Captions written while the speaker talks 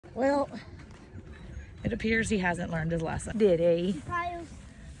Well, it appears he hasn't learned his lesson. Did he?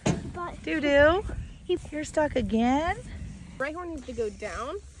 Doo-doo, you're stuck again? Right horn needs to go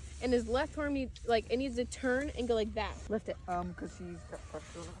down, and his left horn needs, it needs to turn and go like that. Lift it. Because he's got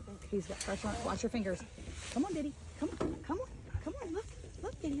pressure on it. He's got pressure on it. Watch your fingers. Come on, Diddy. Come on, come on, come on.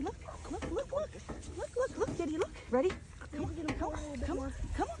 Look, Diddy, look. Look, Diddy, look. Ready? Come on, come on.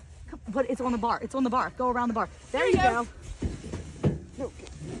 But it's on the bar. It's on the bar. Go around the bar. There you go. No, get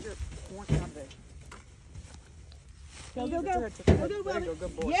your point out there. Go,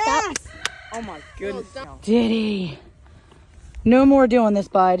 good boy. Yes! Oh my goodness. Diddy. No more doing this,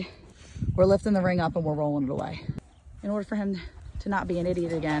 bud. We're lifting the ring up and we're rolling it away. In order for him to not be an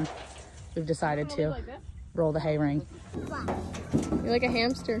idiot again, we've decided to roll the hay ring. You're like a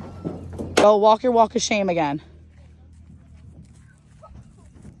hamster. Go walk your walk of shame again.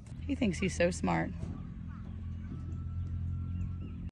 He thinks he's so smart.